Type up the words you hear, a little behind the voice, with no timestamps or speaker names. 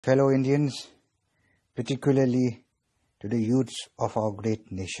fellow Indians, particularly to the youths of our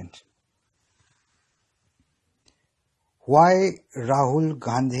great nation. Why Rahul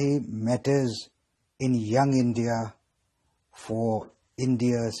Gandhi matters in young India for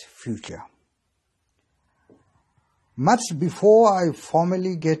India's future. Much before I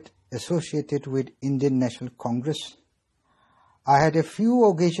formally get associated with Indian National Congress, I had a few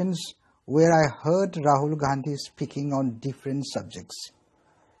occasions where I heard Rahul Gandhi speaking on different subjects.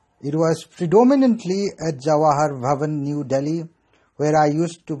 It was predominantly at Jawahar Bhavan, New Delhi, where I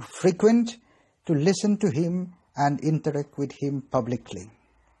used to frequent to listen to him and interact with him publicly.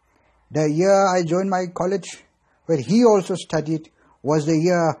 The year I joined my college, where he also studied, was the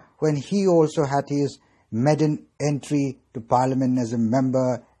year when he also had his maiden entry to Parliament as a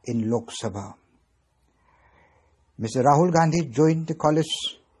member in Lok Sabha. Mr. Rahul Gandhi joined the college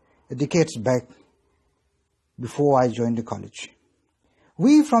decades back before I joined the college.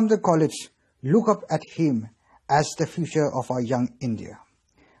 We from the college look up at him as the future of our young India.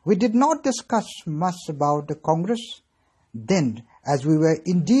 We did not discuss much about the Congress then, as we were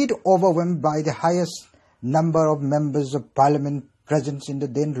indeed overwhelmed by the highest number of members of Parliament present in the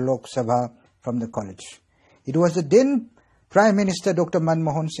then Lok Sabha from the college. It was the then Prime Minister Dr.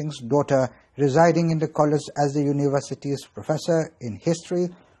 Manmohan Singh's daughter residing in the college as the university's professor in history,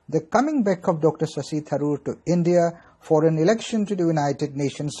 the coming back of Dr. Shashi Tharoor to India for an election to the United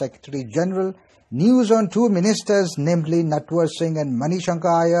Nations Secretary General, news on two ministers, namely Natwar Singh and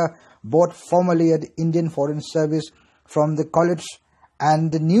Manishankar Iyer, both formerly at the Indian Foreign Service from the college,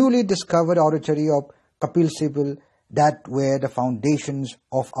 and the newly discovered oratory of Kapil Sibal, that were the foundations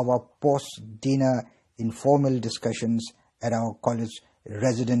of our post-dinner informal discussions at our college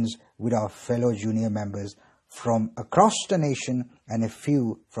residence with our fellow junior members from across the nation and a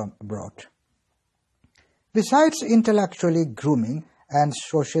few from abroad. Besides intellectually grooming and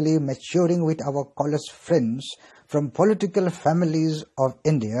socially maturing with our college friends from political families of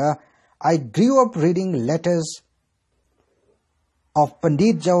India, I grew up reading letters of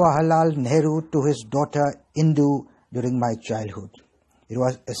Pandit Jawaharlal Nehru to his daughter Indu during my childhood. It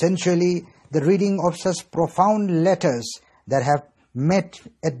was essentially the reading of such profound letters that have met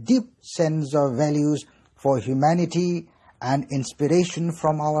a deep sense of values for humanity and inspiration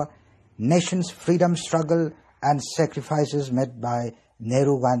from our nation's freedom struggle and sacrifices made by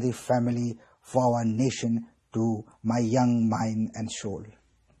Nehru Gandhi family for our nation to my young mind and soul.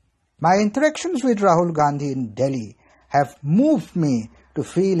 My interactions with Rahul Gandhi in Delhi have moved me to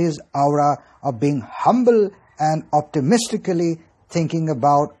feel his aura of being humble and optimistically thinking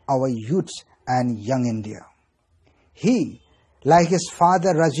about our youths and young India. He, like his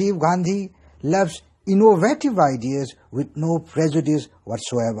father Rajiv Gandhi, loves innovative ideas with no prejudice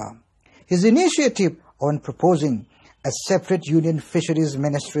whatsoever. His initiative on proposing a separate Union Fisheries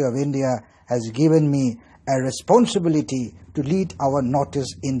Ministry of India has given me a responsibility to lead our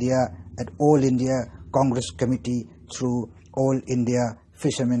Northeast India at All India Congress Committee through All India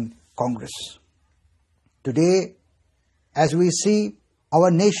Fishermen Congress. Today, as we see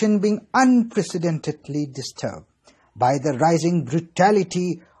our nation being unprecedentedly disturbed by the rising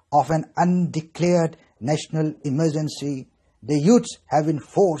brutality of an undeclared national emergency, the youths have been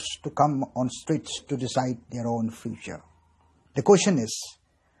forced to come on streets to decide their own future. The question is,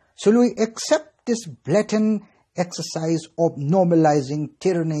 shall we accept this blatant exercise of normalizing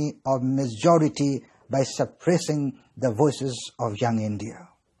tyranny of majority by suppressing the voices of young India?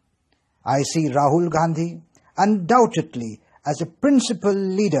 I see Rahul Gandhi undoubtedly as a principal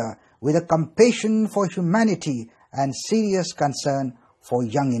leader with a compassion for humanity and serious concern for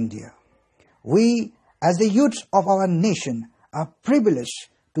young India. We, as the youths of our nation, are privileged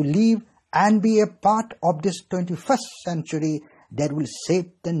to live and be a part of this 21st century that will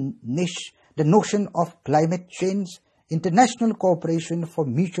shape the notion of climate change, international cooperation for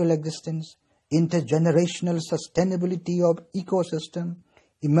mutual existence, intergenerational sustainability of ecosystem,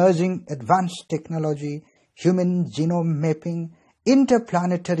 emerging advanced technology, human genome mapping,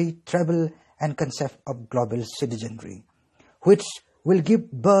 interplanetary travel, and concept of global citizenry, which will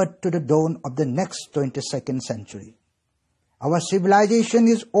give birth to the dawn of the next 22nd century. Our civilization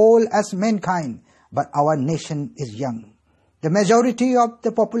is old as mankind, but our nation is young. The majority of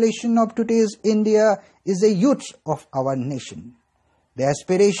the population of today's India is the youth of our nation. The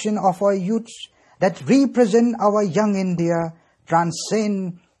aspiration of our youths that represent our young India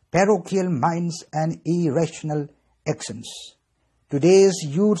transcend parochial minds and irrational actions. Today's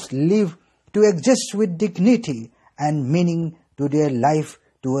youths live to exist with dignity and meaning to their life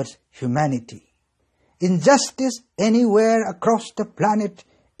towards humanity. Injustice anywhere across the planet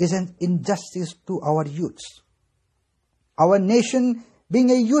is an injustice to our youths. Our nation being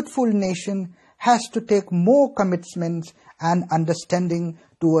a youthful nation, has to take more commitments and understanding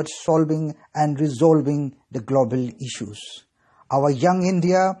towards solving and resolving the global issues. Our young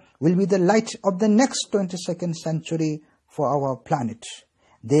India will be the light of the next 22nd century for our planet.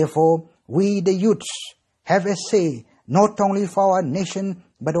 Therefore, we the youths have a say not only for our nation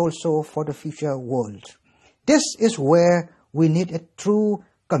but also for the future world. This is where we need a true,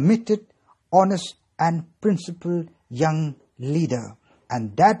 committed, honest and principled young leader.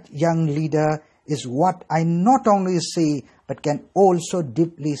 And that young leader is what I not only see but can also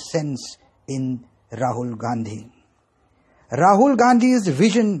deeply sense in Rahul Gandhi. Rahul Gandhi's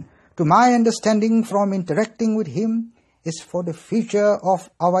vision, to my understanding from interacting with him, is for the future of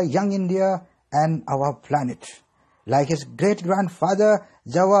our young India and our planet. Like his great-grandfather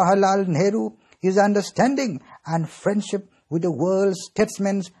Jawaharlal Nehru, his understanding and friendship with the world's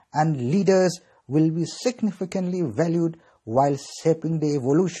statesmen and leaders will be significantly valued while shaping the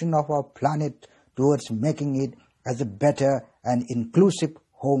evolution of our planet towards making it as a better and inclusive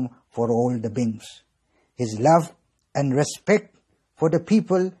home for all the beings. His love and respect for the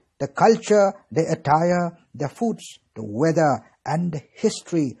people, the culture, the attire, the foods, the weather and the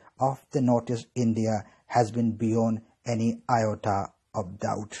history of the Northeast India has been beyond any iota of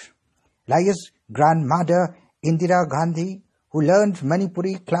doubt. Like his grandmother Indira Gandhi, who learned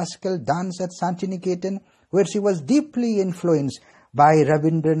Manipuri classical dance at Santiniketan, where she was deeply influenced by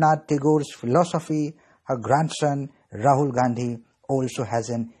Rabindranath Tagore's philosophy, her grandson Rahul Gandhi also has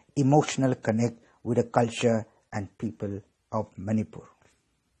an emotional connect with the culture and people of Manipur.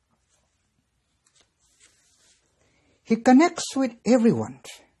 He connects with everyone,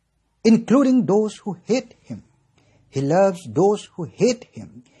 including those who hate him. He loves those who hate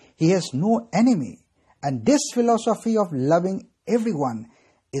him. He has no enemy. And this philosophy of loving everyone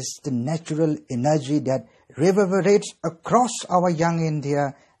is the natural energy that reverberates across our young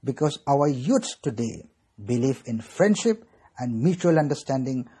India, because our youths today believe in friendship and mutual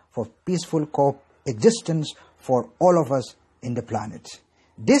understanding for peaceful coexistence for all of us in the planet.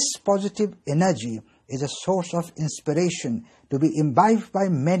 This positive energy is a source of inspiration to be imbibed by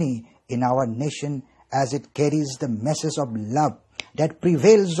many in our nation, as it carries the message of love that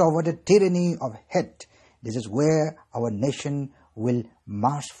prevails over the tyranny of hate. This is where our nation will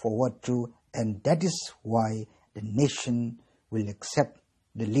march forward to, and that is why the nation will accept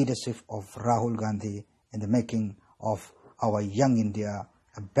the leadership of Rahul Gandhi in the making of our young India,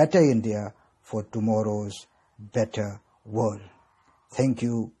 a better India for tomorrow's better world. Thank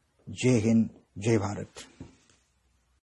you. Jai Hind, Jai Bharat.